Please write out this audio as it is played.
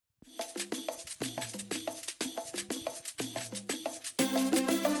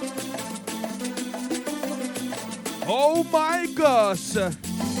Oh my gosh.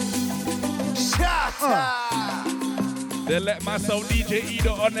 They let myself DJ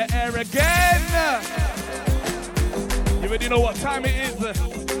EDOTT on the air again. You already know what time it is.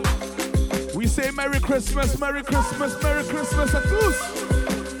 We say Merry Christmas, Merry Christmas, Merry Christmas à tous.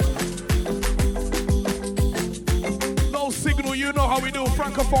 NoSignal, you know how we do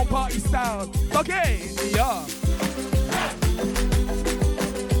FrancoPhone party style. Okay, yeah.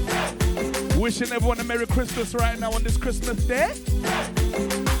 Wishing everyone a Merry Christmas right now on this Christmas day.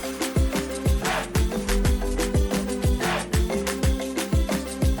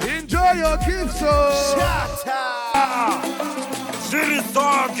 Enjoy your gifts, so.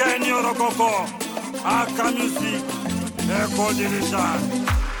 Siristo Kenyo Rokoko, Aka Music, Eko Dirijan.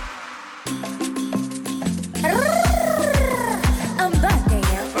 I'm back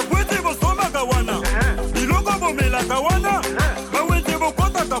again. Akwete bo soma kawana, iloko bo mela kawana, bawete bo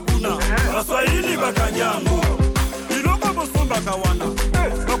kota kapuna, Aswahili bakanyango. Iloko bo soma kawana,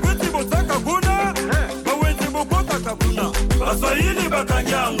 akwete bo taka kuna, bawete bo kota kapuna, Aswahili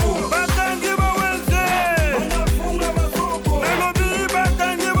bakanyango. Bakangi bawenze, banafunga basoko. Melobi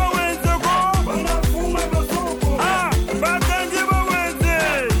bakangi bawenze ko, banafunga basoko. Ah, bakangi bawenze,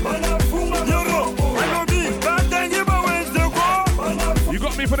 banafunga basoko. Melobi bakangi bawenze ko, banafunga. You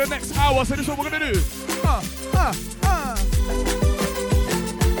got me for the next hour, so this is what we're gonna do.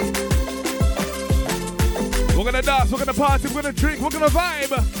 We're gonna dance, we're gonna party, we're gonna drink, we're gonna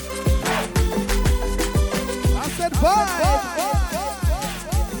vibe. I said vibe.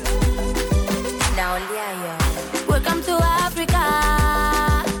 Now, yeah. Welcome to Africa.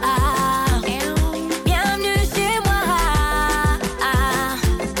 Bienvenue chez moi.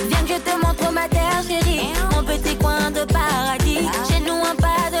 Viens que je te montre ma terre chérie. Mon petit coin de paradis. Chez nous, un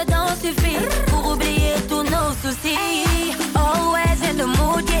pas dedans suffit pour oublier tous nos soucis. Always in the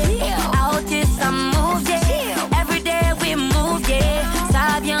mood, yeah. Out is some move, yeah. Every day we move, yeah.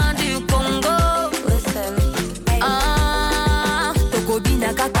 Ça vient du Congo. Listen.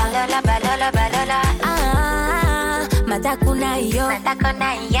 Tokobina kaka la balala balala. Matakuna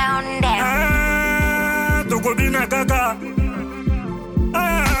yaonde. Tokobina kaka.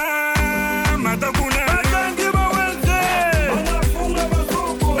 Matakuna. Bakangi bawenze. Banafunga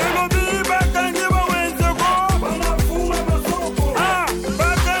basoko. Melobi bakangi bawenze ko. Banafunga basoko. Ah,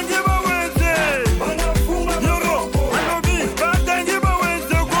 bakangi bawenze. Banafunga basoko. Melobi bakangi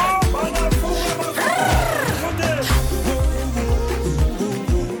bawenze ko. Banafunga basoko.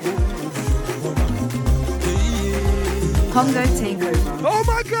 Congo takeover. Oh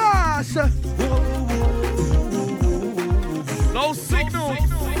my gosh! NoSignal.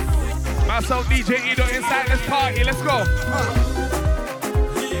 Myself, DJ EDOTT inside this party. Let's go.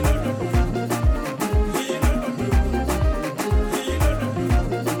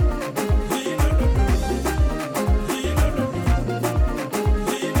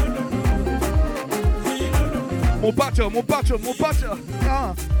 MOPACHO.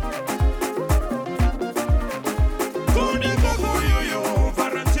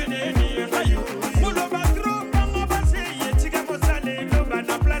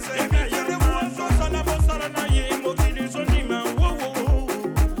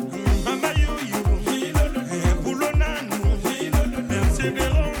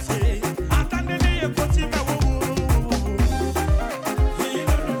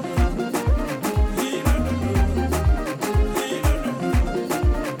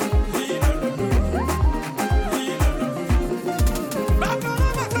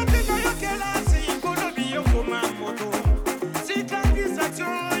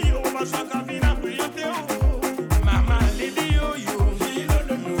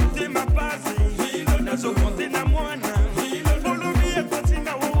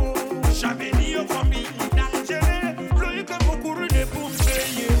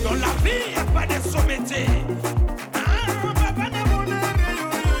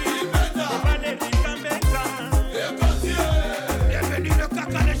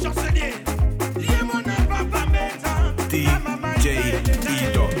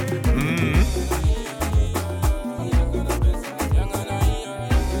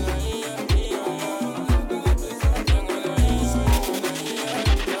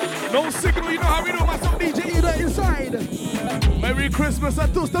 NoSignal, you know how we do. Myself, DJ EDOTT inside. Merry Christmas à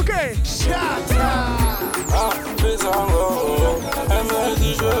tous, ok? Fais un go. Elle me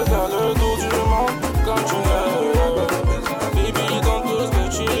dit je vais faire le tour du monde comme tu veux. Baby, dans tout ce que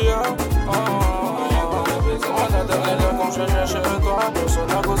tu as. On a donné le quand je viens chez toi. Personne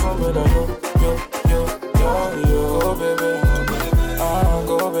n'a besoin de la yo, baby.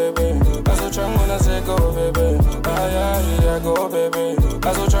 Go, baby. That's what I'm gonna say, go, baby. Yeah, go, baby.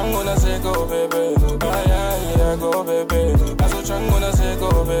 That's what I'm gonna say, go, baby. Yeah, go, baby.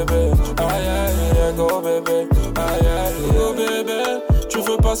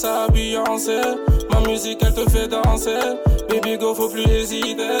 pense à Beyoncé. Ma musique elle te fait danser. Baby go faut plus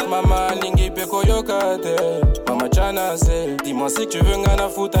hésiter. Mama lingi peko yokate. Mama chanase. Dis-moi si tu veux ngana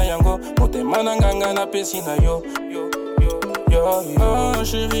futa yango. Mote mananganga na pesina yo. Ah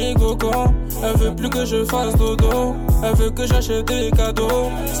chérie Coco, elle veut plus que je fasse dodo. Elle veut que j'achète des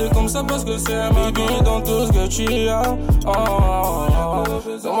cadeaux. C'est comme ça parce que c'est ma vie dans tout ce que tu as.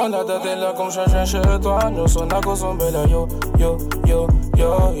 Demande à ta tête là comme changer chez toi. Nous sommes à cause bella yo.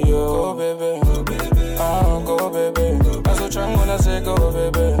 Go bébé, ah go bébé. Aso changona say go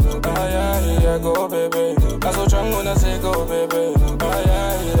bébé. Yeah, go bébé. Aso changona say go bébé.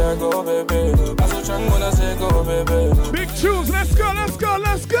 Yeah, go bébé. Aso changona say go bébé. Big tunes, let's go.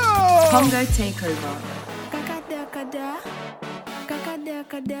 Congo Takeover.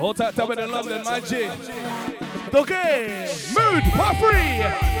 Hold tight, top in London, my G. Okay, mood, part free.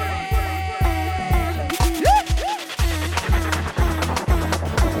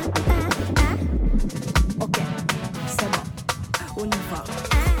 Ok, c'est bon, on y va.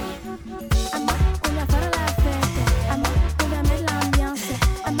 On va faire la fête, on va mettre l'ambiance,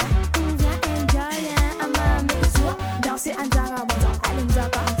 on va enjoy, danser en zarabanda, allez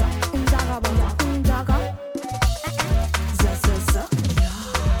zaga,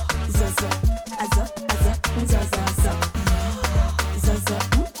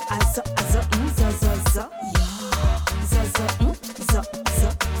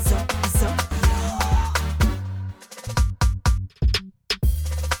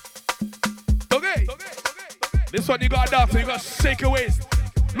 This one you got to dance, so you got to shake your waist.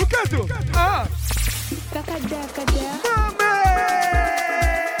 Look at you. Ah.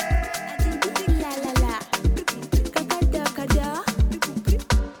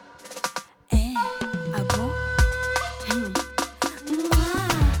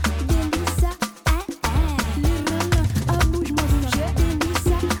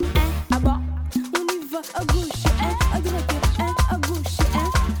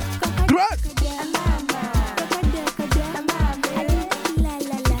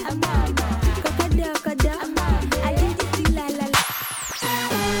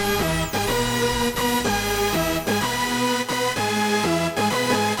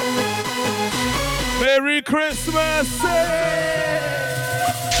 Merry Christmas!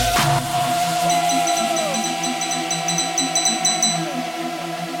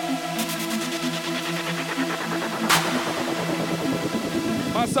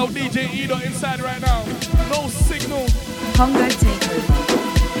 Myself, DJ EDOTT inside right now. NoSignal. Congo Takeover.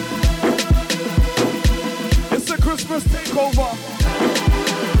 It's a Christmas takeover.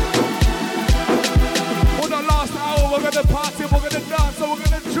 For the last hour, we're gonna party, we're gonna dance, and we're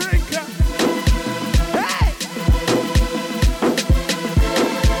gonna drink. Hey!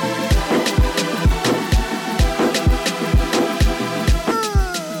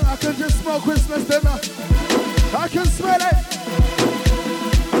 I can just smell Christmas dinner. I can smell it.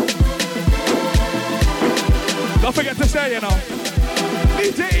 Don't forget to share, you know.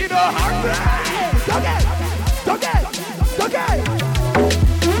 DJ EDOTT, alright! Stoke it!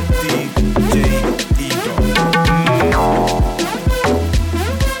 DJ EDOTT.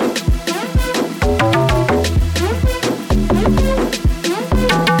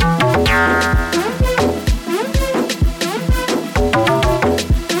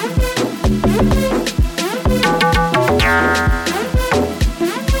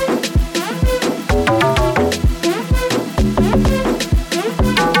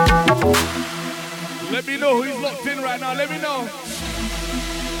 Let me know who's locked in right now. Let me know.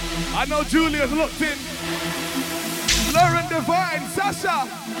 I know Julia's locked in. Lauren Divine, Sasha,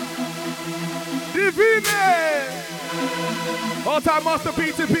 Divine. All-time master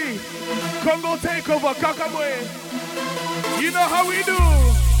P2P. Congo Takeover, Kakaboy. You know how we do.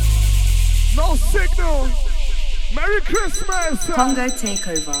 NoSignal. Merry Christmas. Congo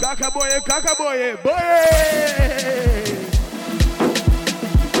Takeover. Kakaboy, boy.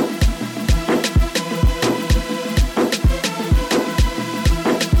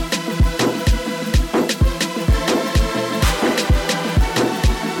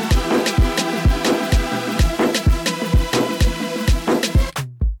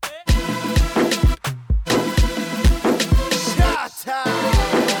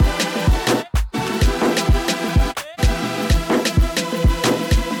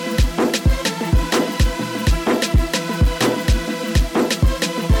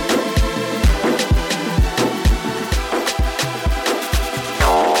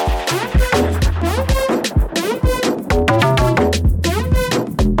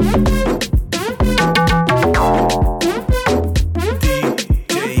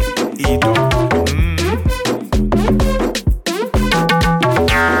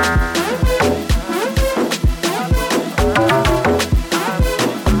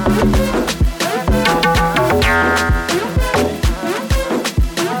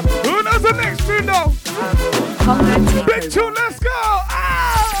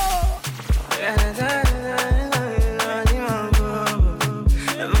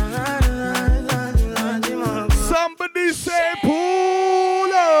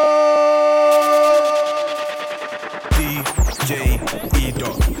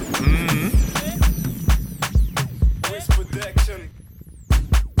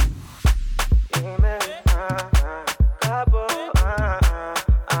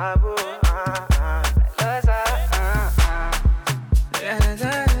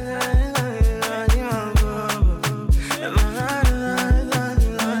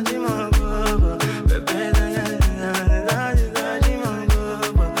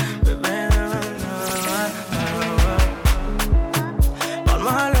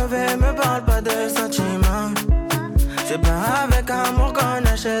 parle pas de sentiments. C'est pas avec amour qu'on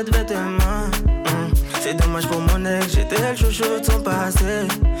achète vêtements. C'est dommage pour mon ex, j'étais le chouchou de son passé.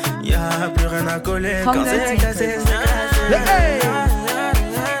 Y'a plus rien à coller quand c'est cassé, c'est cassé.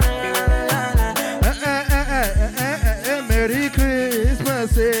 Merry Christmas.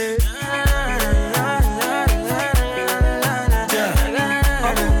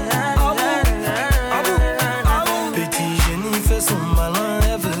 Petit génie fait son malin,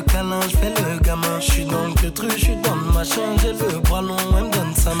 elle veut câlin, je fais le gamin. Je suis dans le truc, je suis dans le machin, j'ai le bras long, elle me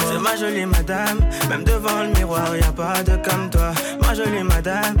donne sa main. C'est ma jolie madame, même devant le miroir, y'a pas de comme toi. Ma jolie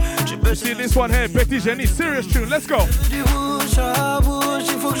madame, tu peux see this one here, Petit Génie, serious tune, let's go. Du bouche à bouche,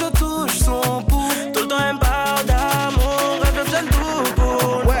 il faut que je touche son pouls. Tout le temps elle me parle d'amour, elle veut que j'aime tout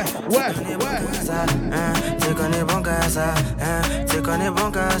pour. Ouais. C'est qu'on est bon qu'à ça, c'est qu'on est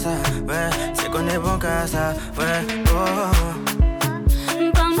bon qu'à ça, ouais, c'est qu'on est bon qu'à ça, ouais,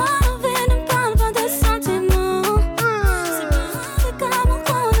 Parle-moi d'envie, ne parle pas de sentiments. C'est pas avec amour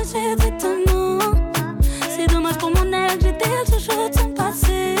qu'on achète vêtements. C'est dommage pour mon ex, j'étais le chouchou de son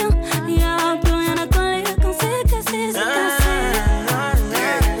passé. Y'a plus rien à coller quand c'est cassé, c'est cassé.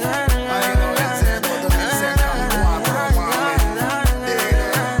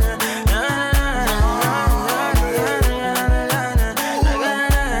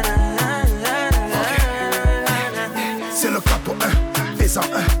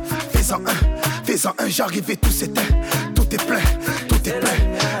 Fais-en un, j'arrive et tout s'éteint. Tout est plein.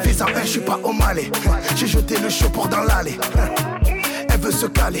 Fais-en un, je suis pas au Malais. J'ai jeté le chaud dans l'allée. Elle veut se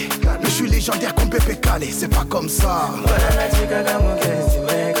caler, mais je suis légendaire comme Pépé Calé. C'est pas comme ça.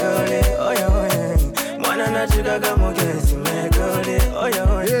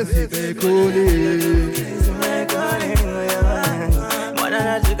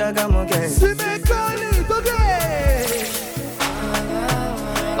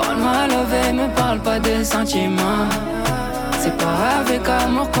 Parle-moi levé, me parle pas de sentiments. C'est pas avec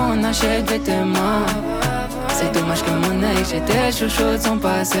amour qu'on achète vêtements. C'est dommage que mon ex, j'étais le chouchou de son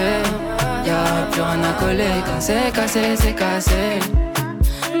passé. Y'a plus rien à coller quand c'est cassé, c'est cassé.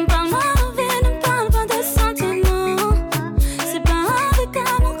 Parle-moi d'envie, ne parle pas de sentiments. C'est pas avec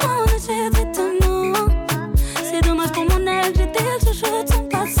amour qu'on achète vêtements. C'est dommage pour mon ex, j'étais le chouchou de son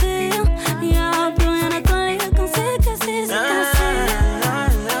passé. Y'a plus rien à coller quand c'est cassé, c'est cassé.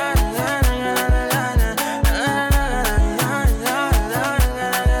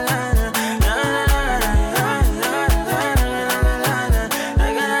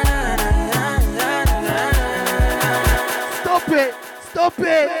 Stop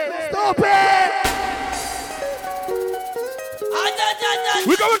it!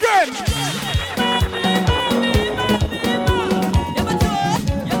 We go again!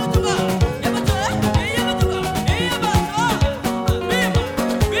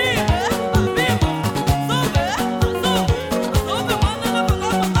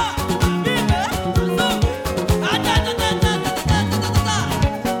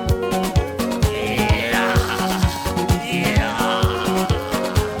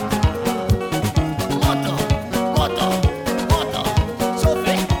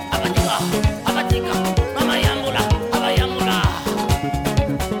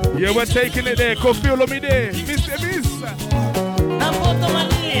 Yeah, we're taking it there. Go feel me there. Mr. Miss.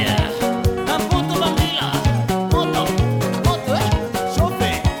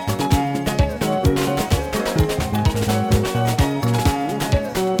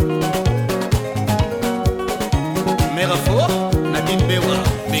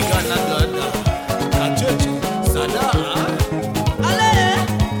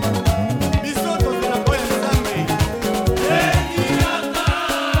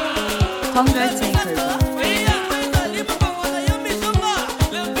 Congo Takeover.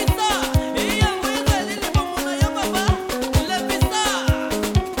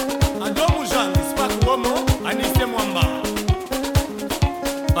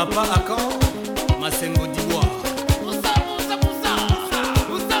 Papa Akan, Masengo Diwa.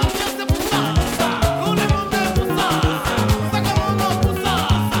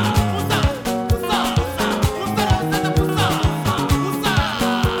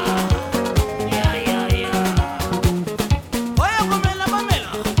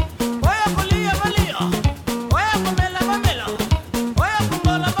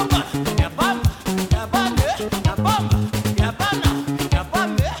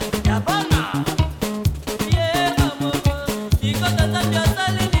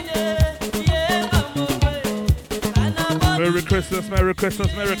 Merry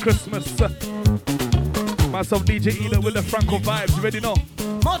Christmas, Merry Christmas. Myself, DJ EDOTT with the Franco vibes. You ready now?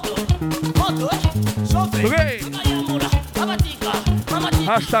 Okay.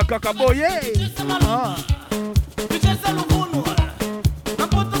 Hashtag Kakaboye.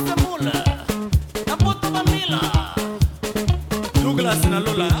 Douglas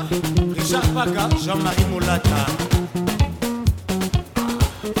Nalola, Richard Paca, Jean-Marie Molata,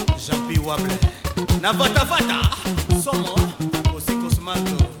 Jean-Pi Wable, Navata Vata, Somo, aussi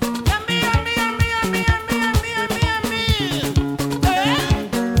Cosmato.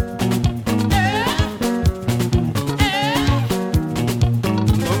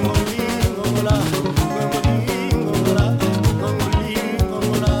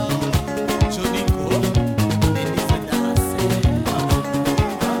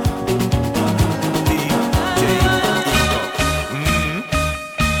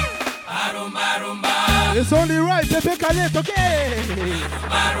 It's only right, Pepe Kalet, okay?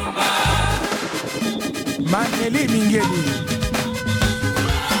 Maneli Mingeli.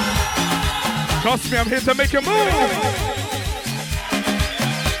 Trust me, I'm here to make a move.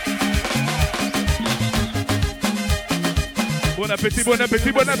 Bon appétit, bon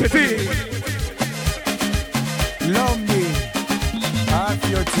appétit, bon appétit. Lombi,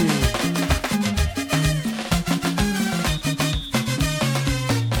 Afioti.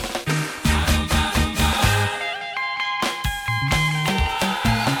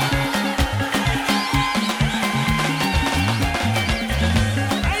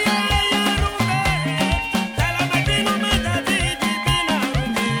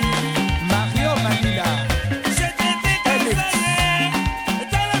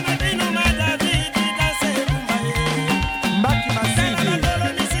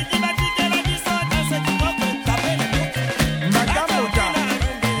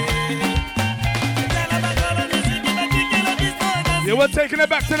 We're taking it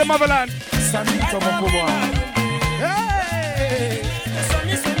back to the motherland. Hey!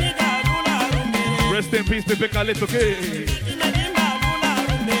 Rest in peace, Pepe Kalet, okay?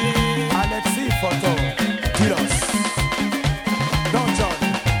 Alexis Photo, Kilos, Don John.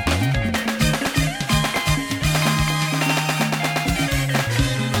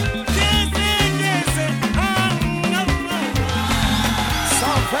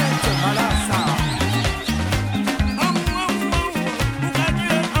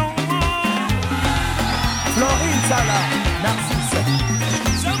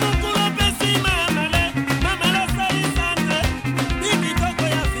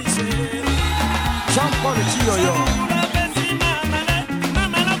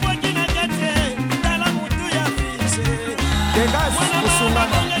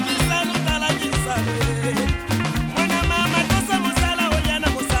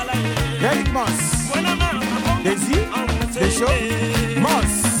 Eric Moss, Daisy, Deschaux,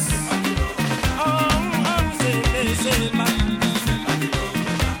 Moss.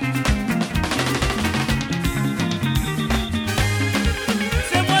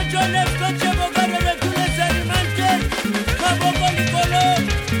 C'est moi John F. Coach, Bogare de tous les alimentaires. Maboko Nicolo,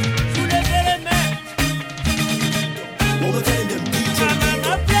 tous les éléments.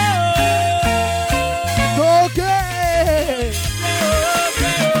 Ok!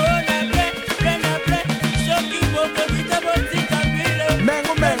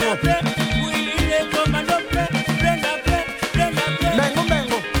 Mengo, mengo. Mengo,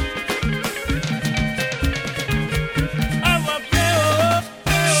 mengo.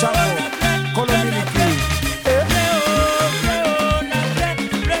 Chapeau, Colombiliki.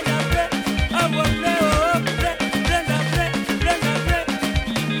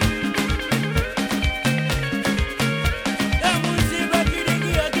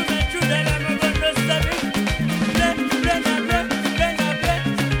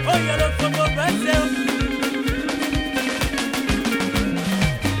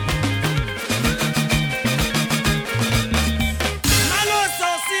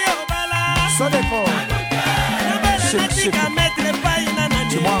 Sodeko. Chip, chip.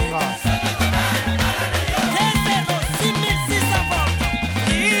 Chimwanga.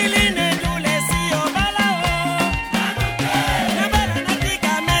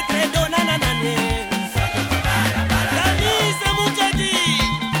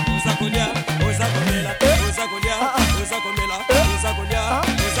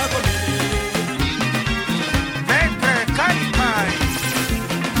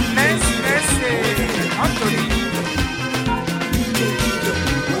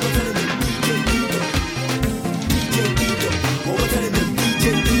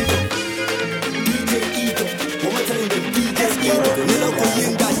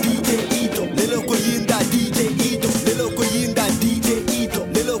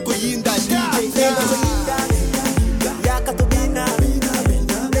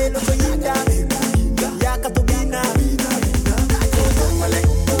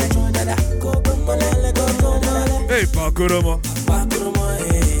 Hey, Pakuruma.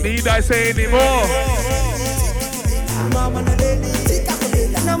 Need I say anymore? Mama na leli, tika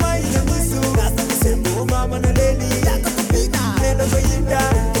kulela. Na mai na musu, kasa kisembo. Mama na leli, yaka kupina. Nelo goyinda,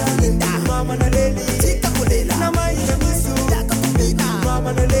 mama na leli, tika kulela. Na mai na musu, yaka kupina.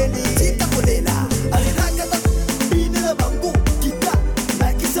 Mama na leli, tika kulela. Aliraka ta, bine la bango, kita,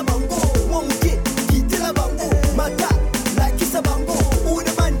 like isa bango. Wonke, kita la bango, mata, like isa bango. All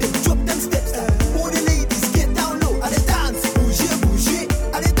the man them drop them steps, all the ladies get down low. Alle dance, bouger, bouger,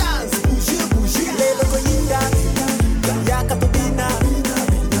 alle dance, bouger, bouger. Lelo goyinda.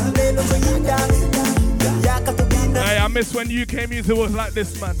 Hey, I miss when UK music was like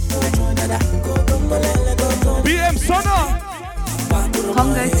this, man. BM Sona.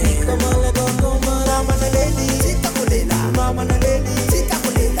 Congo Takeover.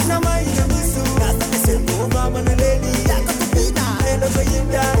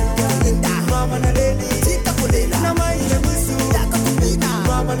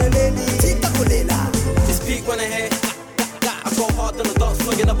 This peak when I hear I go hard on the dance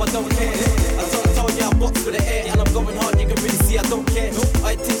floor, you know I don't care. I told you I box with the air, and I'm going hard, you can really see I don't care.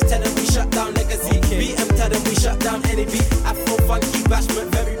 I teach, tell them we shut down legacy. BM tell them we shut down any beat. Afro funky bashment,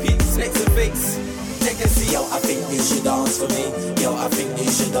 very peak, snakes and fakes. Take a see, yo, I think you should dance for me. Yo, I think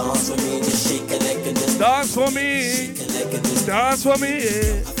you should dance for me. Just shake a leg and just dance for me. Dance for me.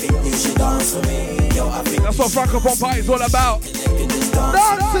 I think you should dance for me. Yo, I think that's what FrancoPhone Party is all about.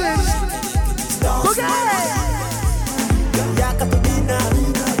 Dancing. Okay.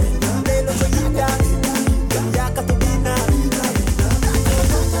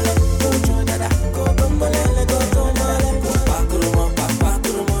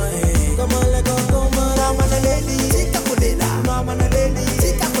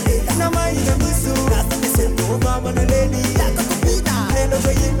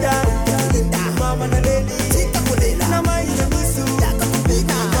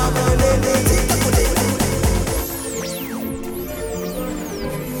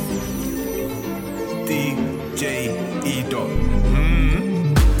 DJ EDOTT.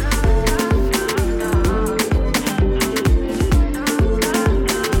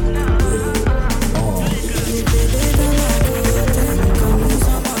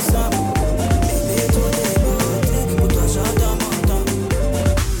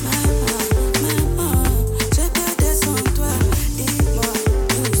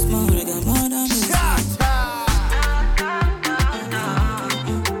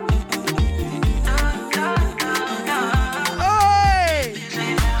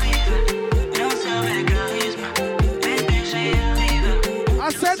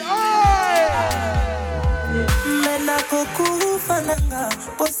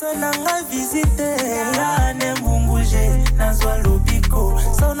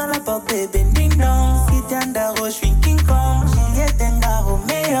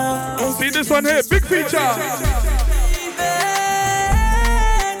 See this one here, big feature.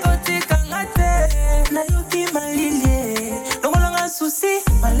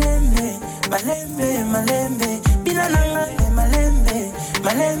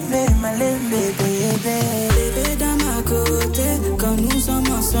 Bébé dans ma côté, quand nous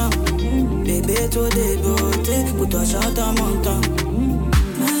sommes ensemble. Bébé, toi des beautés, pour toi j'attends mon temps.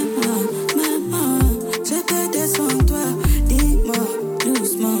 Maman, je peux descendre toi, dis-moi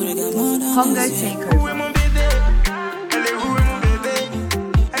doucement, regarde-moi dans Congo les yeux. Takeover. Où est mon bébé? Elle est où est mon bébé?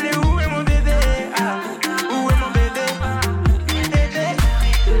 Elle est où est mon bébé? Ah, où est mon bébé? Bébé,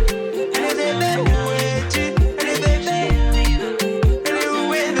 elle est bébé, où es-tu? Elle est bébé, elle est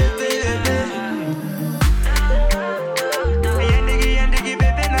où est bébé, bébé? Yandigi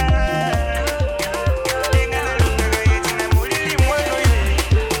bébé na. Denga na lunga ga yeti na mulili mwana ye.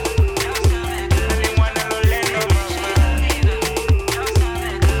 Ali mwana lolendo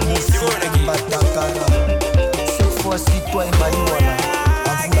Cette fois-ci, toi et Maliwala, à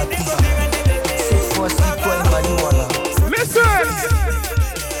vous la piste. Cette fois-ci, toi et Maliwala. Listen!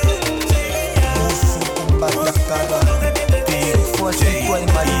 Cette fois-ci, toi et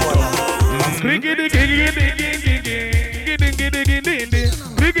Maliwala.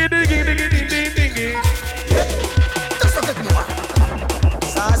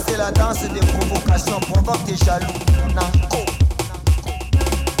 Ça, c'est la danse des provocations. Provoque tes jaloux. Nanko.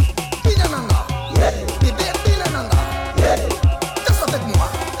 Pinananga. Bébé, Pinananga. Danse avec moi.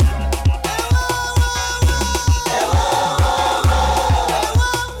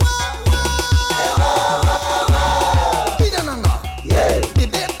 Pinananga.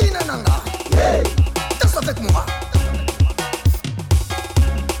 Bébé, Pinananga. Danse avec moi.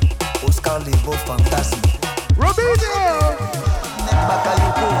 Oscar les beaux fantasmes. Robinho!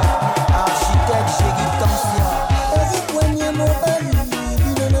 Bakayoko, architecte, chéri Tamsia.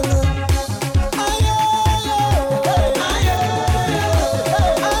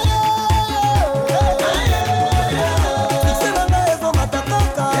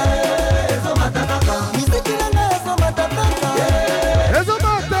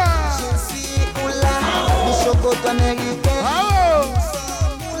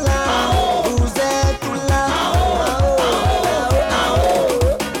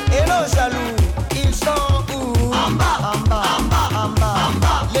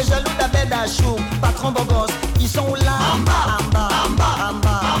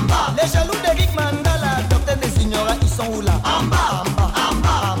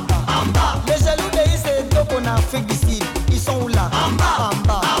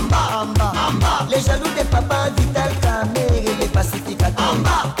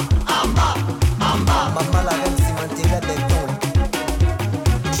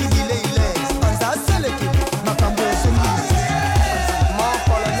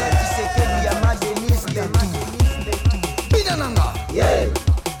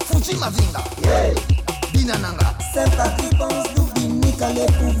 malé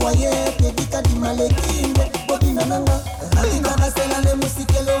pour voyer, pédica di malé kimbe, body nananga. Adina na sela le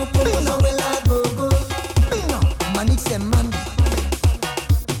musikelo, pomo na wela gogo. Manix et Mandi.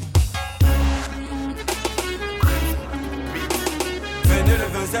 Venez le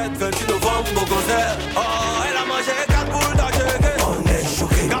 27, 28 novembre au concert. Oh, elle a mangé 4 boules d'enjeugue. On est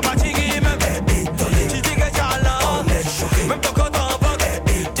choqué. Gabatigui même étonné. Tu dis que Tchala. On est choqué. Même ton compte en banque.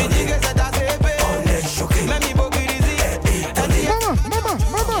 Tu dis que c'est ACP. On est choqué. Même hypocrisie. Maman.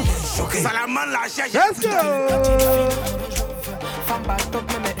 Salaman la cherche. Let's go. Femme top,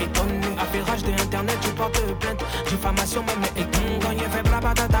 même étonné. Affairage d'internet, tu portes plainte. Diffamation, même étonné. Gagné fait bla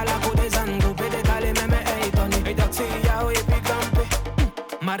patate à la côte des angles. Pédécalé, même étonné. EDOTT, yao et puis campé.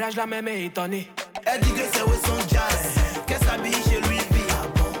 Mariage la même étonné. Elle dit que c'est où son jazz. Qu'elle s'habille chez lui,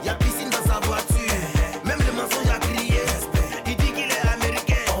 y'a piscine dans sa voiture. Même le mensonge a crié. Il dit qu'il est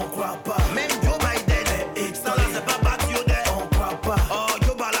américain. On croit pas. Même Joe Biden. Sans là c'est pas battu au dé. On croit pas. Oh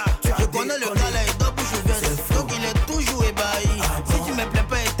Joe Bala. Je connais le gars là, il doit bouche ouverte. Donc il est toujours ébahi. Si tu me plais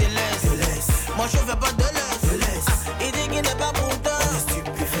pas, il te laisse. Moi je fais pas de laisse. Il dit qu'il n'est pas pour toi.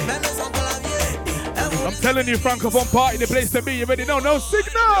 Même sans clavier. I'm telling you, FrancoPhone party, the place to be. You already know,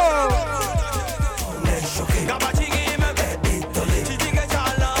 NoSignal.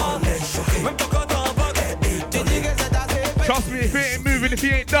 Trust me, if he ain't moving, if he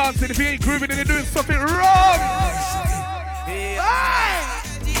ain't dancing, if he ain't grooving, then you're doing something wrong.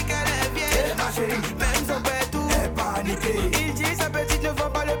 Il dit sa petite ne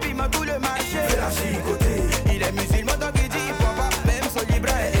voit pas le piment, tout le marché. Il est musulman donc il dit il voit pas. Même son libre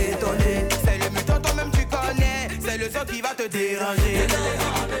est étonné. C'est le mutant toi-même tu connais. C'est le son qui va te déranger.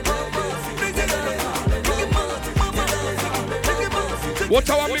 Watch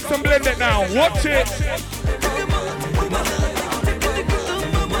how I mix and blend it now. Watch it.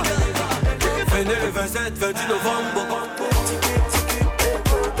 Venez le 27, 28 novembre.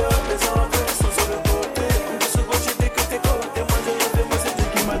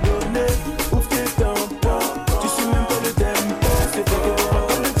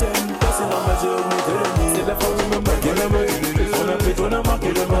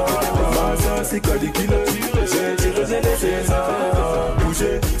 C'est quoi des kilos? J'ai laissé ça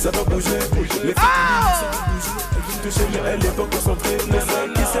bouger, ça va bouger. Les filles me toucher, mais elle est pas concentrée. Les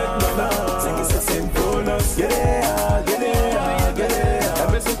seuls qui s'aident maintenant, c'est que c'est une bonus. Galère. Elle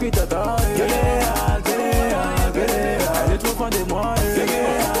met son cuit t'attend. Galère. Elle est trop fan de moi.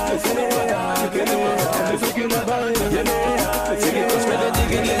 Galère. Elle est fait qu'une barre. Galère. C'est que je fais des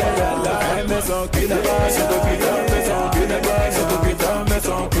digues. Elle met son cuit là-bas. C'est ton cuit là, met son cuit là-bas. C'est ton cuit là, met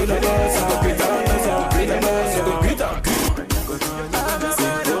son cuit là-bas. C'est ton cuit là, met son cuit là-bas. C'est ton cuit là.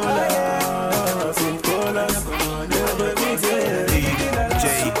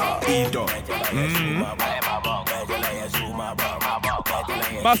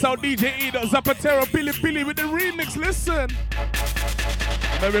 Mass out DJ EDOTT, Zapatero, Billy with the remix. Listen.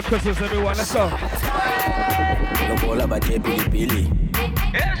 Merry Christmas, everyone. Let's go. Lokola bache Billy.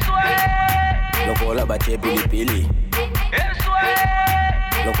 Lokola bache Billy.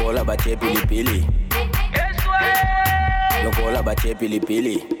 Lokola bache Billy. Lokola bache Billy.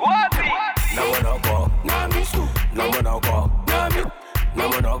 Namonoko, Namisu, Namonoko,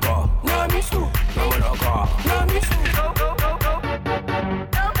 Namonoko, Namisu, Namonoko, Namisu.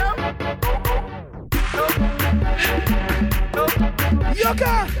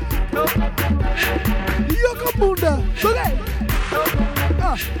 Yoka Bunda. Okay.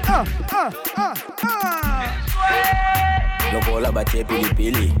 Lokola bache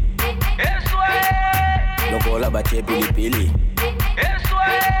Billy. Lokola bache Billy.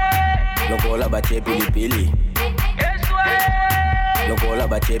 Lokola bache Billy. Lokola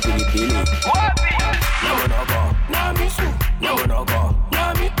bache Billy. Namonoko, Namisu, Namonoko,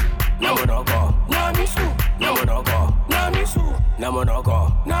 Namonoko, Namisu, Namonoko, Namisu, Namonoko,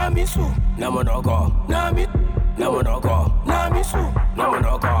 Namisu, Namonoko, Namonoko, Namisu,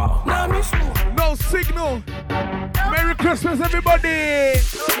 Namonoko, Namisu. NoSignal. Merry Christmas, everybody.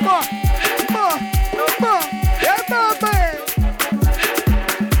 Yeah, man.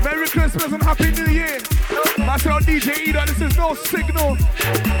 Merry Christmas and Happy New Year. Myself, DJ EDOTT, this is NoSignal.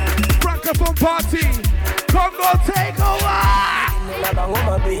 FrancoPhone party. Congo take over.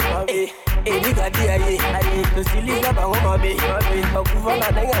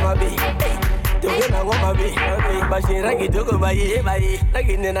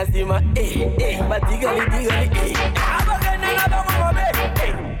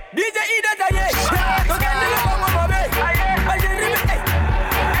 DJ EDOTT,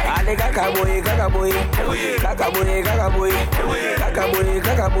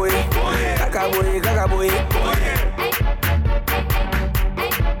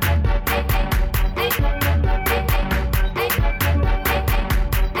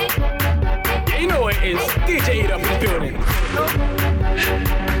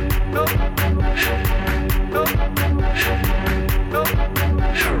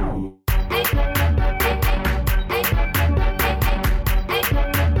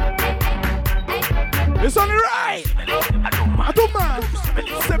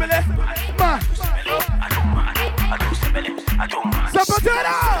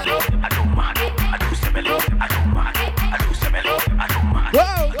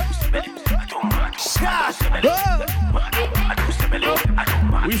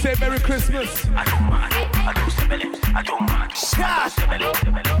 We say Merry Christmas.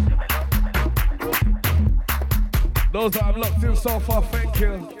 Those that have locked in so far, thank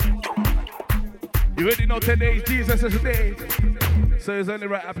you. You already know today Jesus is the day. So it's only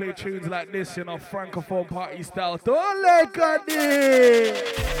right I play tunes like this, you know, Francophone party style. Don't let go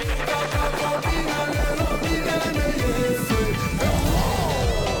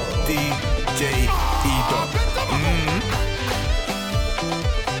DJ EDOTT.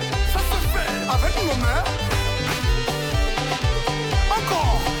 Ça se fait avec nos mains.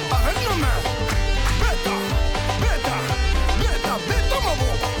 Encore avec nos mains. Bêta, bêta, bêta, bêta, ma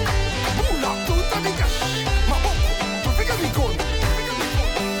boca. Boula, tout à bicache. Ma boca, tu fais que l'icône.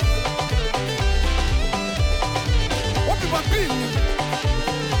 Opi babini.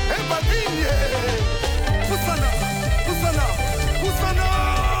 Eh babini. Poussana, poussana, poussana.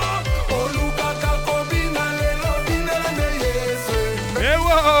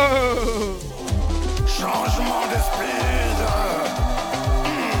 Changement d'esprit.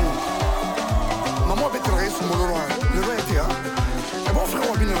 Maman avait travaillé sur mon roi. Le roi était là. Et mon frère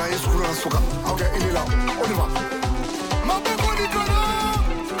Wabine là, il est sur un souka. Ok, il est là. On y va. Ma boko Nicolas.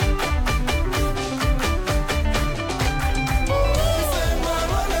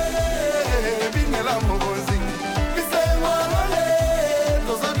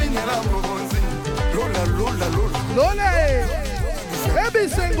 Lola, Lola, Lola. Lola, baby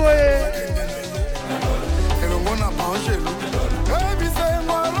Sengoe. Et le monde a mangé l'eau. Baby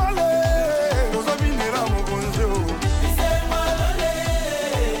Sengoe, Lola. Nous avons mis la mogonzo.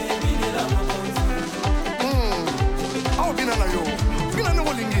 Ah, bina na yo. Bina na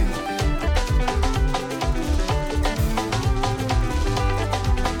molingi.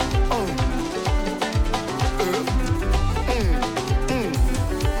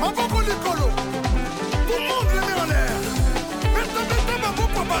 Ma boko Nicolo. Tout le monde le met en l'air. Bête, ma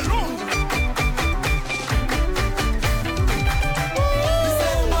boko ballon.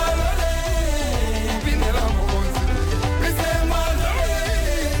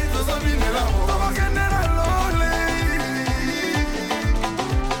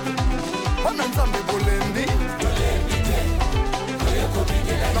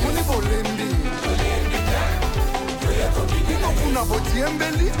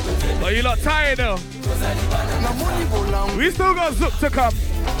 Are you not tired though? We still got ZOUK to come.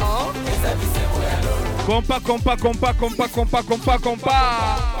 Compa, compa, compa, compa, compa, compa,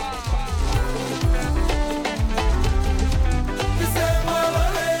 compa.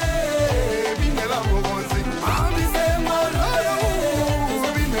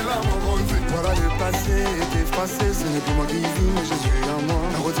 Voilà le passé est effacé, ce n'est plus moi qui vis, mais je suis en moi.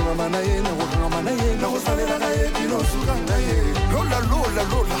 Narotima manaye, narokanga manaye, narosalela naye, binosura naye. Lola, Lola,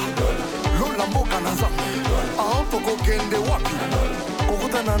 Lola, Lola mboka na Nzambe. Toko kende wapi,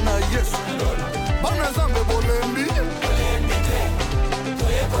 kokutana na Yesu. Bana Nzambe bolembi,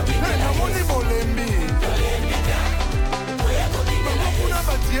 namoni bolembi. Kuna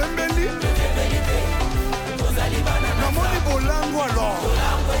batiembeli, namoni bolango alors.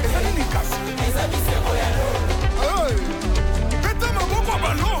 Ezali nikasi. Hey, peta maboko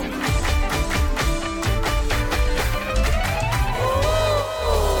ballon.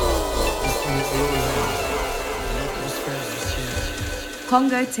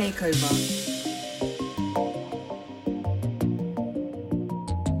 Congo Takeover.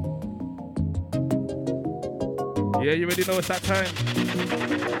 Yeah, you already know it's that time.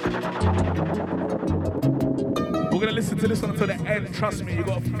 We're gonna listen to this one until the end. Trust me, you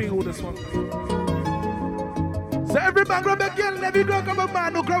gotta feel this one. So every man grab a girl, every girl grab a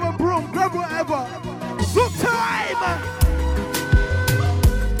man, no grab a broom, grab whatever. ZOUK time!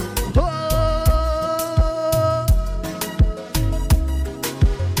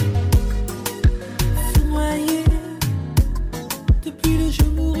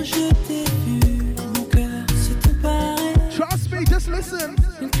 Listen.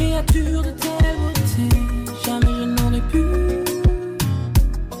 Une créature de telle beauté, jamais je n'aurais pu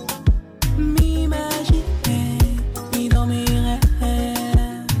m'imaginer, ni dans mes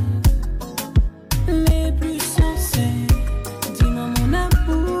rêves les plus sensés. Dis-moi mon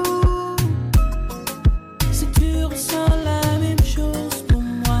amour, si tu ressens la même chose pour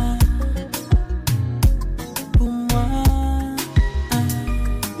moi, pour moi.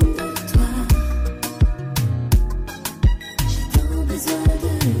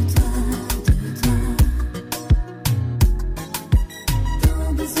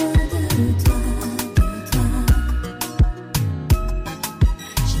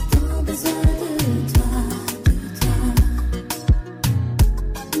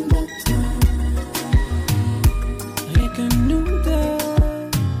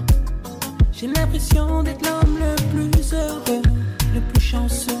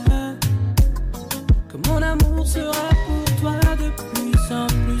 chanceux, que mon amour sera pour toi de plus en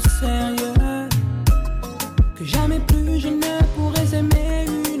plus sérieux, que jamais plus je ne pourrais aimer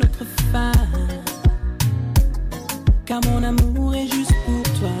une autre femme, car mon amour est juste pour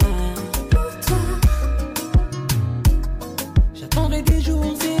toi. J'attendrai des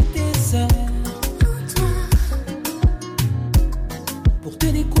jours et des heures pour te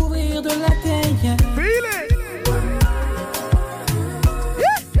découvrir de l'intérieur.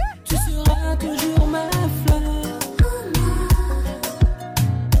 Tu seras toujours ma fleur.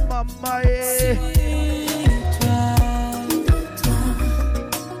 Maman, c'est toi.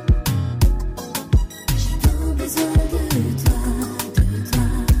 J'ai trop besoin de toi,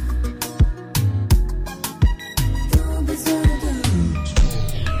 trop besoin de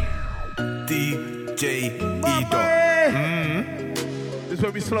DJ EDOTT. This is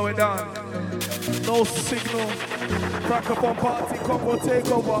where we slow it down. No signal. FrancoPhone party, Congo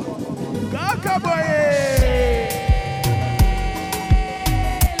takeover. Gaka boy!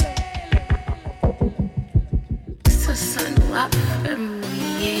 Ça, ça nous a fait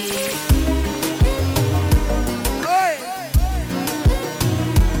mouiller.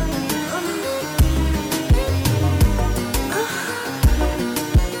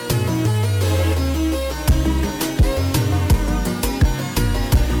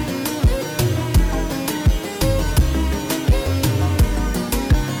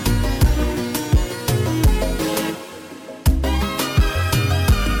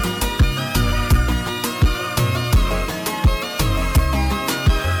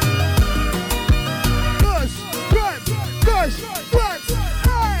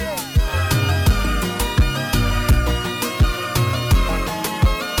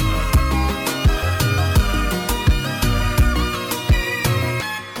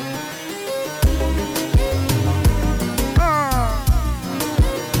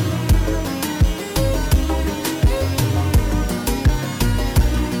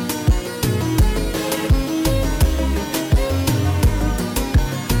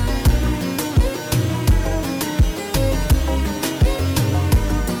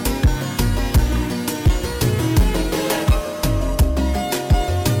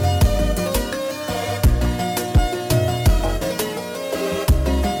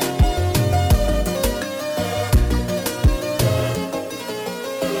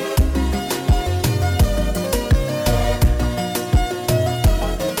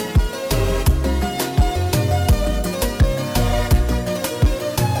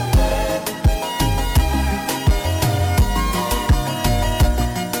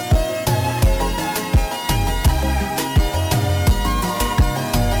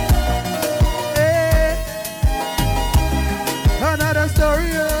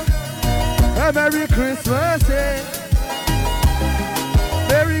 Merry Christmas, eh?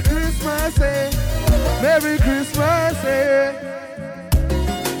 Merry Christmas, eh? Merry Christmas, eh?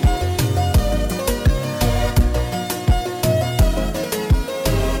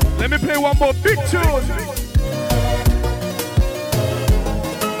 Let me play one more big tune.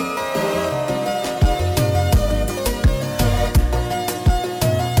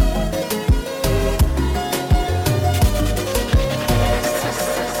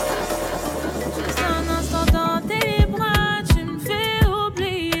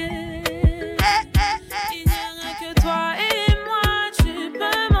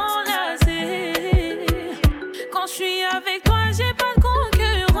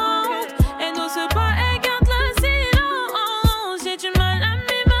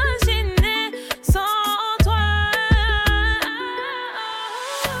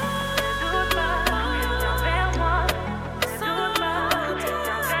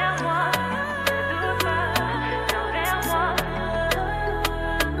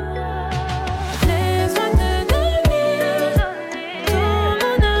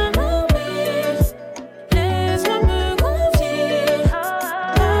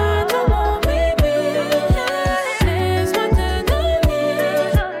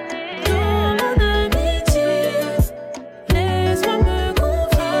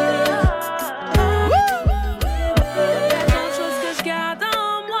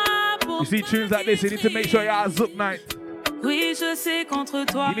 Tunes like this, you need to make sure you're at ZOUK night. Oui, je sais qu'entre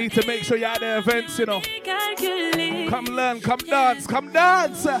toi. You need to make sure you're at the events, you know. Come learn, come dance, come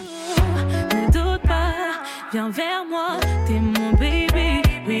dance. Ne doute pas, viens vers moi, t'es mon baby,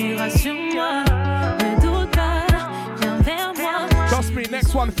 oui, rassure-moi. Ne doute pas, viens vers moi. Trust me,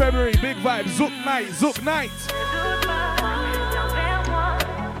 next one, February, big vibe, ZOUK night, ZOUK night.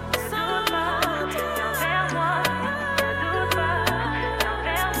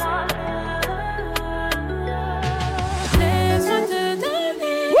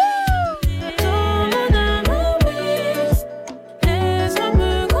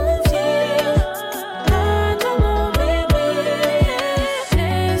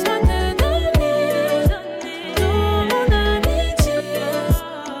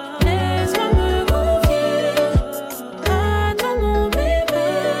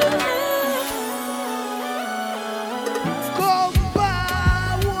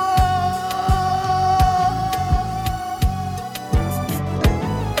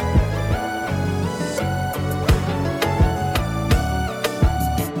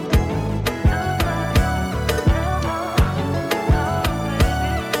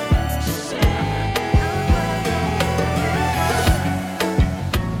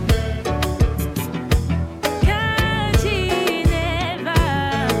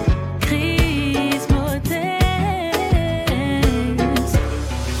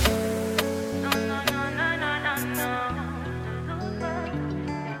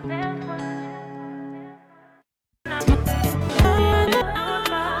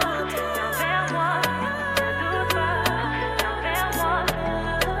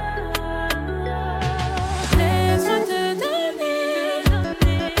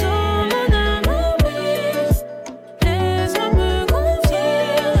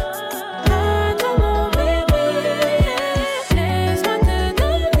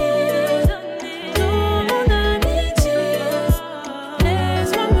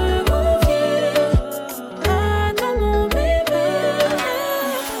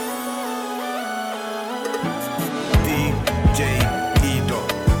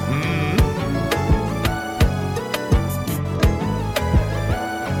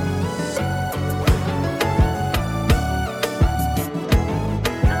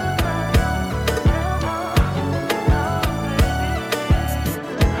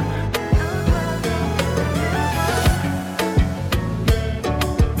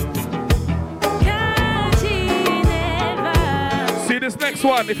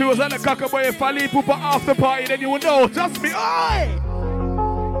 next one. If it was at the Kakaboy Fali Pupa after party, then you would know. Just me. Oi!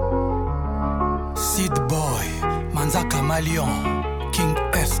 Seed Boy, Manzaka Malion, King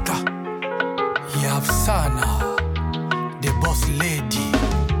Eska, Yavsana, The Boss Lady.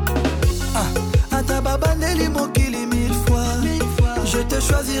 Atababandeli mokili 1000 fois. Je te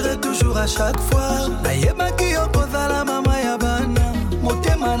choisirai toujours à chaque fois. Nayebaki okozala mama ya bana.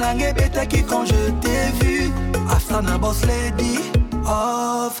 Motema nange betaki quand je t'ai vu. Afsana Boss Lady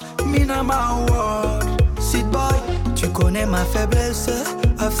of Minama World. Seed Boy, tu connais ma faiblesse.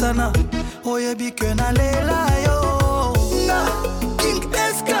 Afsana, oyebi que nalela yo. Na King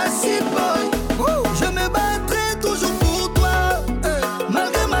Eska Seed Boy. Je me battrai toujours pour toi.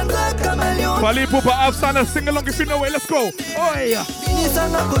 Malgré Manza Camalion. Fali Pupa Afsana, sing along if you know it. Let's go. Oh yeah.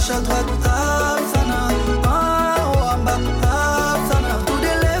 Finisana gauche à droite. Afsana. Amba. Afsana. To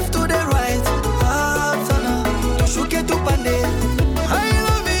the left, to the right. Afsana. Touchouke tout pandé. I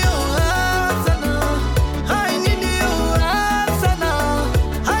love you. Afsana. I need you. Afsana.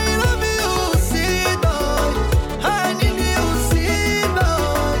 I love you. Seed Boy. I need you. Seed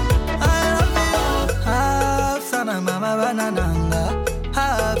Boy. I love you. Afsana mama banananga.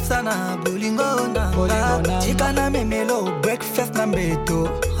 Afsana bolingo nanga. Chikana memelo breakfast na mbeto.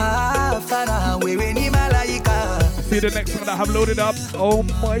 Afsana wewe ni malaika. See the next one I have loaded up. Oh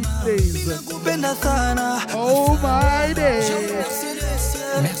my days. Oh my days.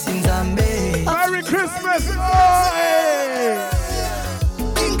 Merci Nzambe. Merry Christmas. Oh, hey.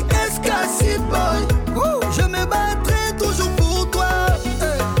 King Eska Seed Boy. Je me battrai toujours pour toi.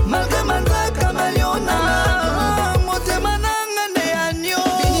 Malgré Manza Camaliona. Motema nanga ne anyo.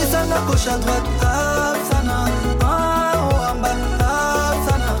 Finisana gauche à droite. Afsana. Amba.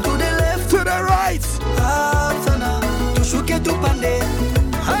 Afsana. To the left. To the right. Afsana. Touchouke tout pandé.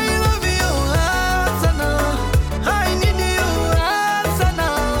 I love you. Afsana. I need you. Afsana.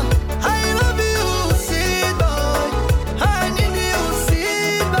 I love you. Seed Boy. I need you.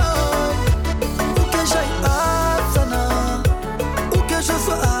 Seed Boy. Où que j'aille, Afsana. Où que je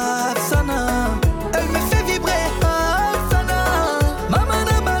sois, Afsana. Elle me fait vibrer, Afsana. Mama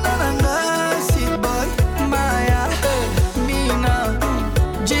na banana, Seed Boy. Maya, Mina,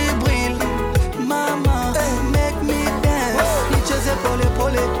 Jibril, Mama, make me dance. Niches épaules,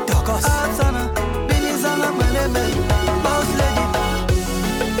 épaules, Tokos. Afsana, Benizana, Malebe, Boss Lady.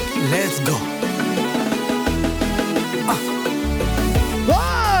 Let's go.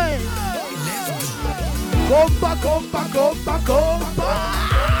 Hey! Compa, compa, compa, compa.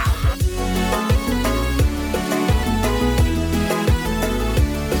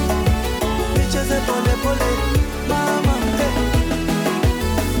 Niches épaules, épaules, Mama,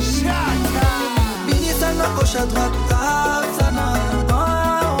 Benizana, gauche à droite, Afsana.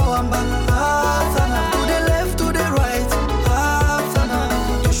 Amba, Afsana. To the left, to the right, Afsana.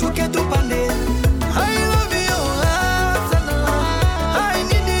 Touchouke tout pandé. I love you, Afsana. I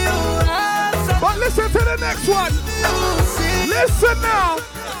need you, Afsana. But listen to the next one. Listen now.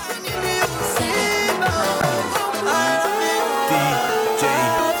 DJ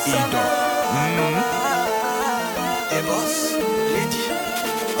EDOTT. The Boss Lady.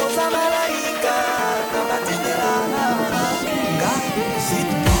 Osa malaika, kabatindela. Nga, Seed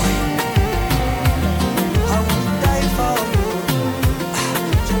Boy. I will die for you.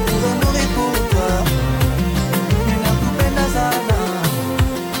 Je pourrais mourir pour toi. Ninakupenda sana.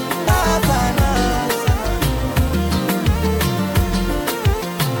 Sana.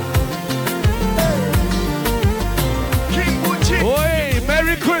 Oh, hey,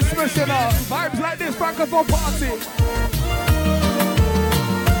 Merry Christmas, you know. Vibes like this, FrancoPhone party.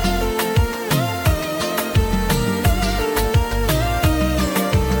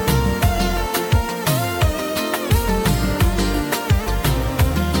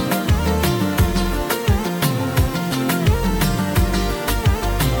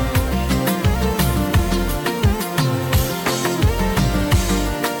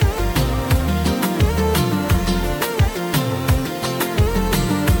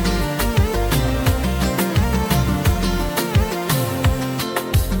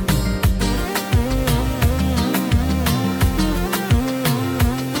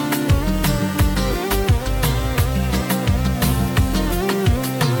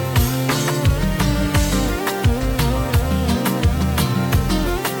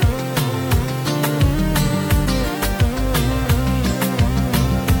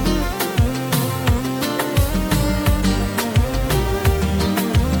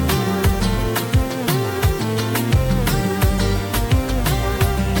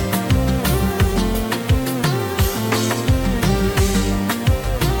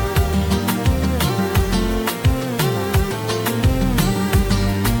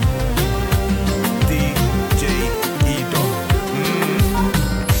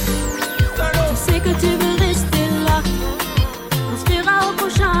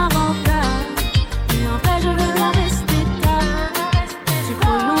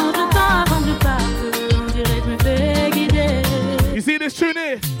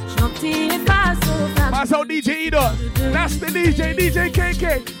 out DJ EDOTT. That's the DJ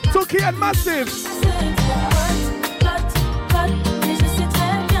KK. Tuki and Massive.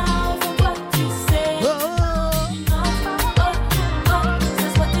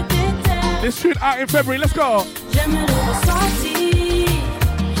 This shoot out in February, let's go. J'aime le ressenti.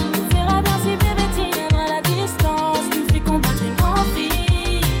 On verra bien si bébé tiendra la distance. Tu me fais combattre une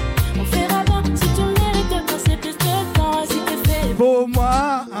envie. On verra bien si tu mérites de passer plus de temps. Si t'es fait pour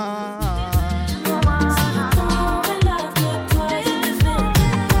moi.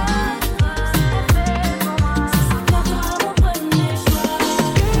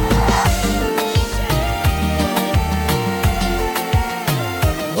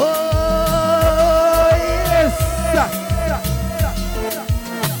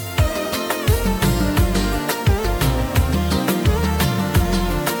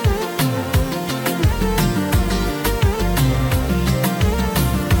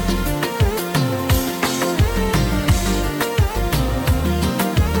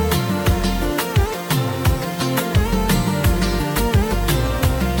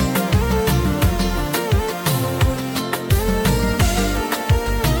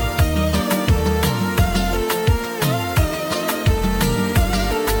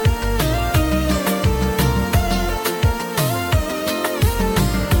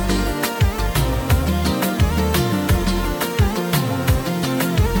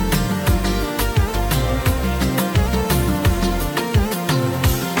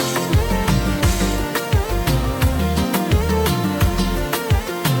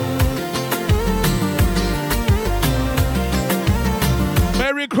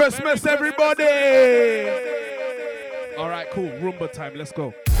 Christmas, everybody! All right, cool. Rumba time. Let's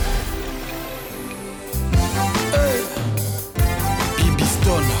go.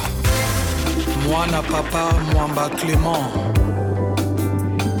 Ibiston, Moana Papa, Mwamba Clément.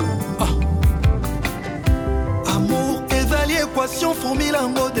 Amour, évalue, équation, formule en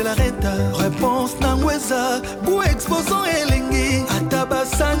mot de la renta. Réponse Nangweza, Bou exposant Elengi. Ataba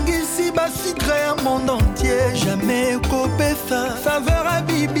Sangi, si bas sucré un monde entier. Jamais copé ça, faveur à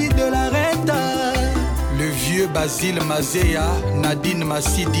Bibi de la renta. Le vieux Basile Mazéa, Nadine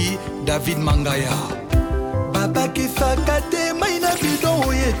Massidi, David Mangaya. Baba Kisakate, Maina Bidon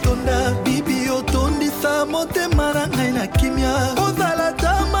Oyetonda. Bibi Otondi sa monte maranga kimia. Ozala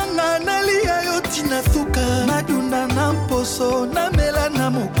tamanga nalia yotina suka. Maduna namposo, namela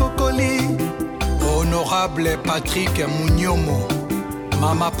namukokoli. Honorable Patrick Mouniomo,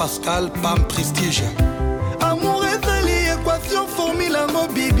 Mama Pascal Pam Prestige. Amour évalue, équation, formule en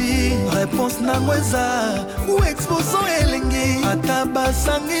bibi. Réponse Nangweza, ou exposant Elengi. Ataba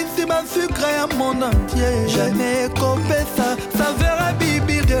sangi, si bas sucré à mon entier. Jamais copé ça, saveur à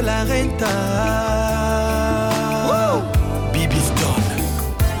Bibi de la renta. Bibi Stone.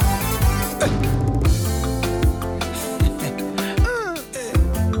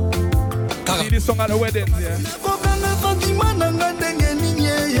 See this song at the weddings, yeah?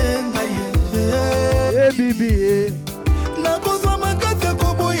 Hey, Bibi.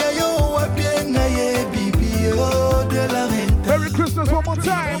 Merry Christmas one more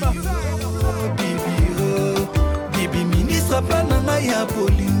time. Bibi ministre pananga ya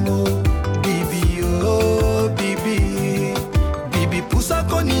bolingo. Bibi oh Bibi. Bibi pusa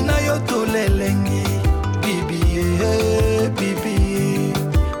koni na yo tolelenge. Bibi Bibi.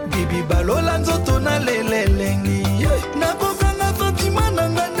 Bibi balola nzoto na lelelengi. Nakokanga fatima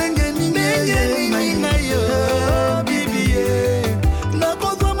nanga ndenge nini na yo. Bibi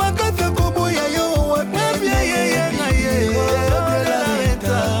nakozwa makase koboya yo wapi ye na ye.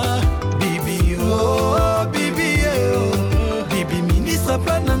 Bibi oh Bibi Bibi ministre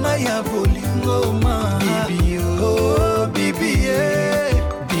plananga ya bolingo ma. Bibi oh Bibi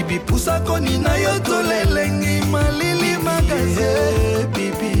Bibi pusa koni na yo tolelengi malili makase.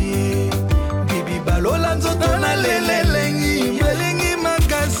 Bibi Bibi balola nzoto na lelelengi malengi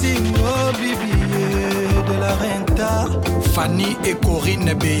makasi. Oh Bibi de la renta. Fanny et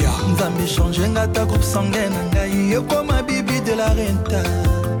Corinne Beya. Nzambi change ngata groupe sanguin na ngai ekoma Bibi de la renta.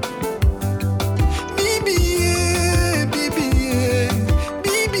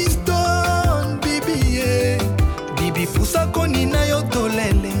 Bibi Stone, Bibi pusa koni na yo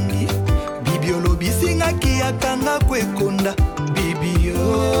tolelengi. Bibi olobisi ngaki akanga kwekonda. Bibi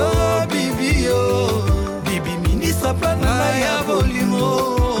oh Bibi oh Bibi ministre plana ya bolimo.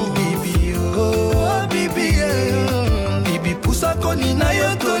 Bibi oh Bibi Bibi pusa koni na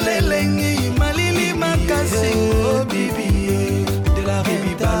yo tolelengi malili makasi. Oh Bibi de la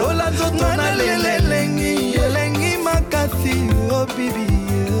Bibi balola nzoto na lelelengi elengi makasi. Oh Bibi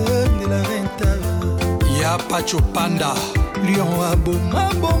de la renta. Ya Pacho Panda, lion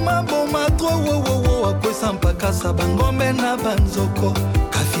aboma tro wowowo akwesa mpaka sa bangombe na banzoko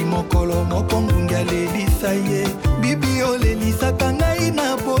kafi mokolo moko ngungi alelisa ye bibi olelisaka ngai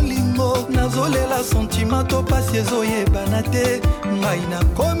na bolingo nazolela sentima to pasi ezoyebana te ngai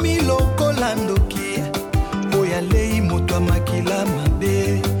nakomi lokola ndoki oyo alei moto amakila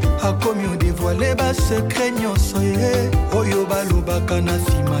mabe akomi odevoile basekre nyonso ye oyo balobaka na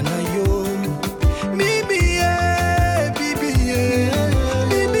nsima na yo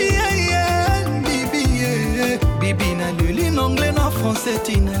bibi na leli na anglais na français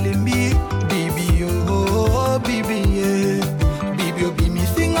tina lembi bibi oh bibi bibi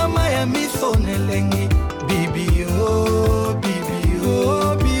obimisinga maya miso nelengi bibi oh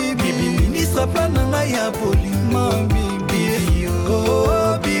bibi ministre plan na ngai ya bolima bibi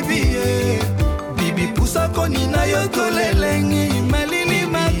oh bibi pusa koni na yo tolelengi malili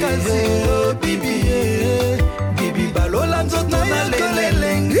makasi oh bibi balola nzoto na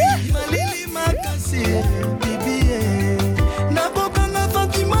lelengi malili makasi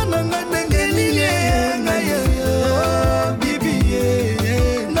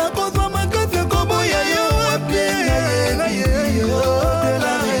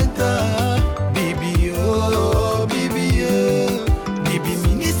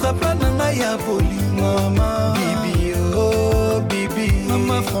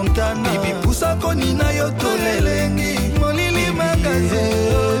bibi pusa koni na yo tolelengi molili makaze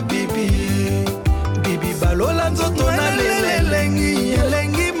bibi balola nzoto na lelengi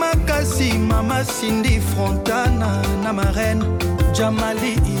elengi makasi mama Cindy Fontana na marraine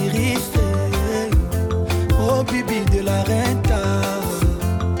Jamali Iris oh bibi de la renta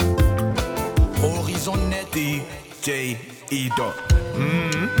Horizon Net DJ EDOTT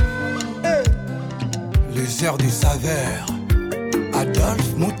Les heures du saveur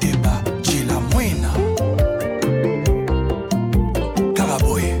Adolphe Mouteba, Chila Mwina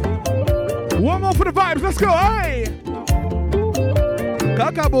Karaboy. One more for the vibes, let's go, hey!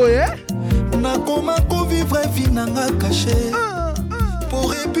 Kakaboy, eh? Nakoma ko vivre vie nanga caché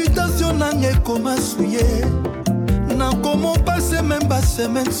pour réputation nanga koma souillé Nakoma passer même pas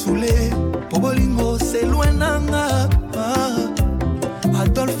semaine soulé pour bolingo c'est loin nanga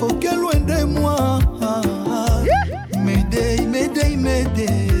Adolphe ok loin de moi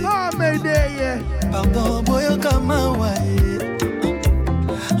Mayday. Ah, Mayday, yeah. Pardon, boyo kamawa.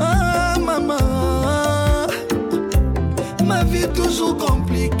 Ah, maman. Ma vie toujours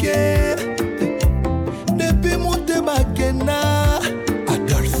compliquée. Depuis mon débakena.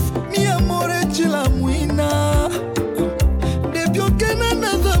 Adolphe. Mi amore chila mwina. Depuis okena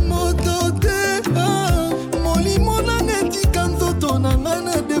naza motote. Moli mona neti kanzoto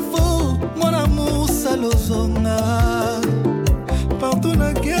nangana defo. Mon amour salozonga. Partout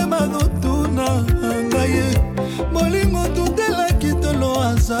na kema dotuna ngaye bolingo tutela kitolo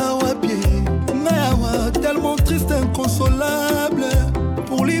azawa pied ngawa tellement triste inconsolable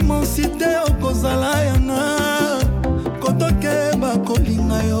pour l'immensité okozala yanga kotoke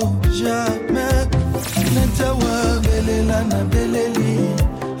bakolinga yo jamais netawa belela na beleli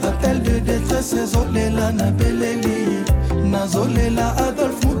appel de détresse ezolela na beleli nazolela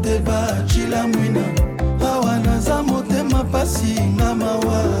Adolphe Mouteba Chila Mwina awa naza motema pasi nga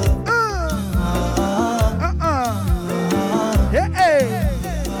mawa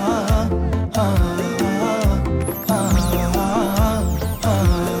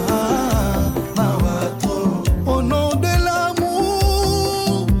au nom de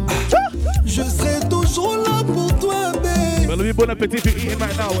l'amour je serai toujours là pour toi baby. Bon appétit to eat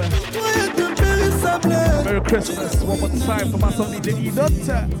right now. Merry Christmas, one more time for my son DJ EDOTT.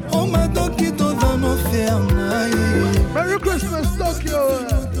 Oh my Tokyo dans nos fermes. Merry Christmas Tokyo.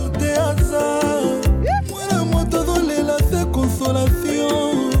 Moi todo le la se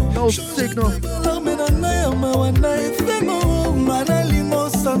consolation. NoSignal. L'armée na ya mawana efemo. Manalimo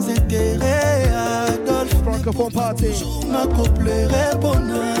sans intérêt Adolphe. FrancoPhone party. Na coplere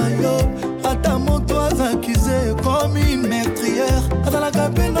bonayo. Ata moto accusé comme une meurtrière. Ata la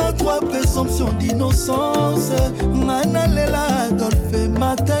capena trois présomptions d'innocence. Manalela Adolphe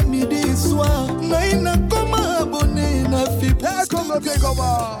matin midi soir. Naina comme abonné na fibre.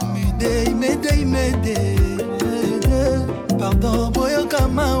 Mayday. Pardon boyo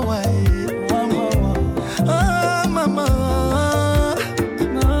kamawa. Ah maman.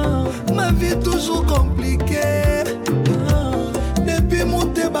 Ma vie toujours compliquée. Depuis mon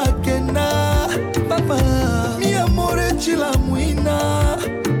débakena. Papa, mi amore chila mwina.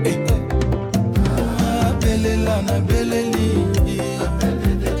 Belela na beleli.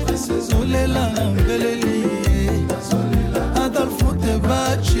 Zolela na beleli. Adolphe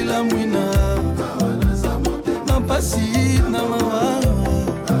Mouteba chila mwina. Mapasi na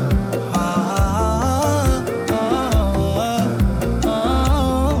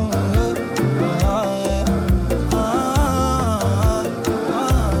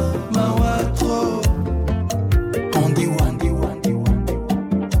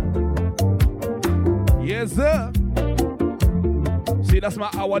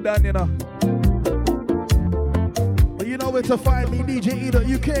we're done, you know. But you know where to find me, DJ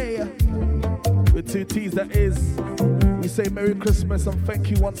EDOTT UK. With 2 T's, that is. We say Merry Christmas and thank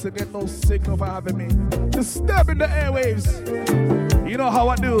you once again, NoSignal, for having me. Disturbing the airwaves. You know how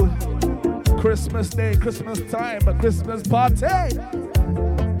I do. Christmas Day, Christmas time, a Christmas party.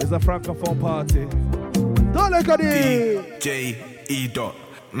 It's a FrancoPhone party. Don't look at it. DJ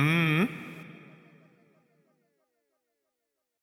EDOTT.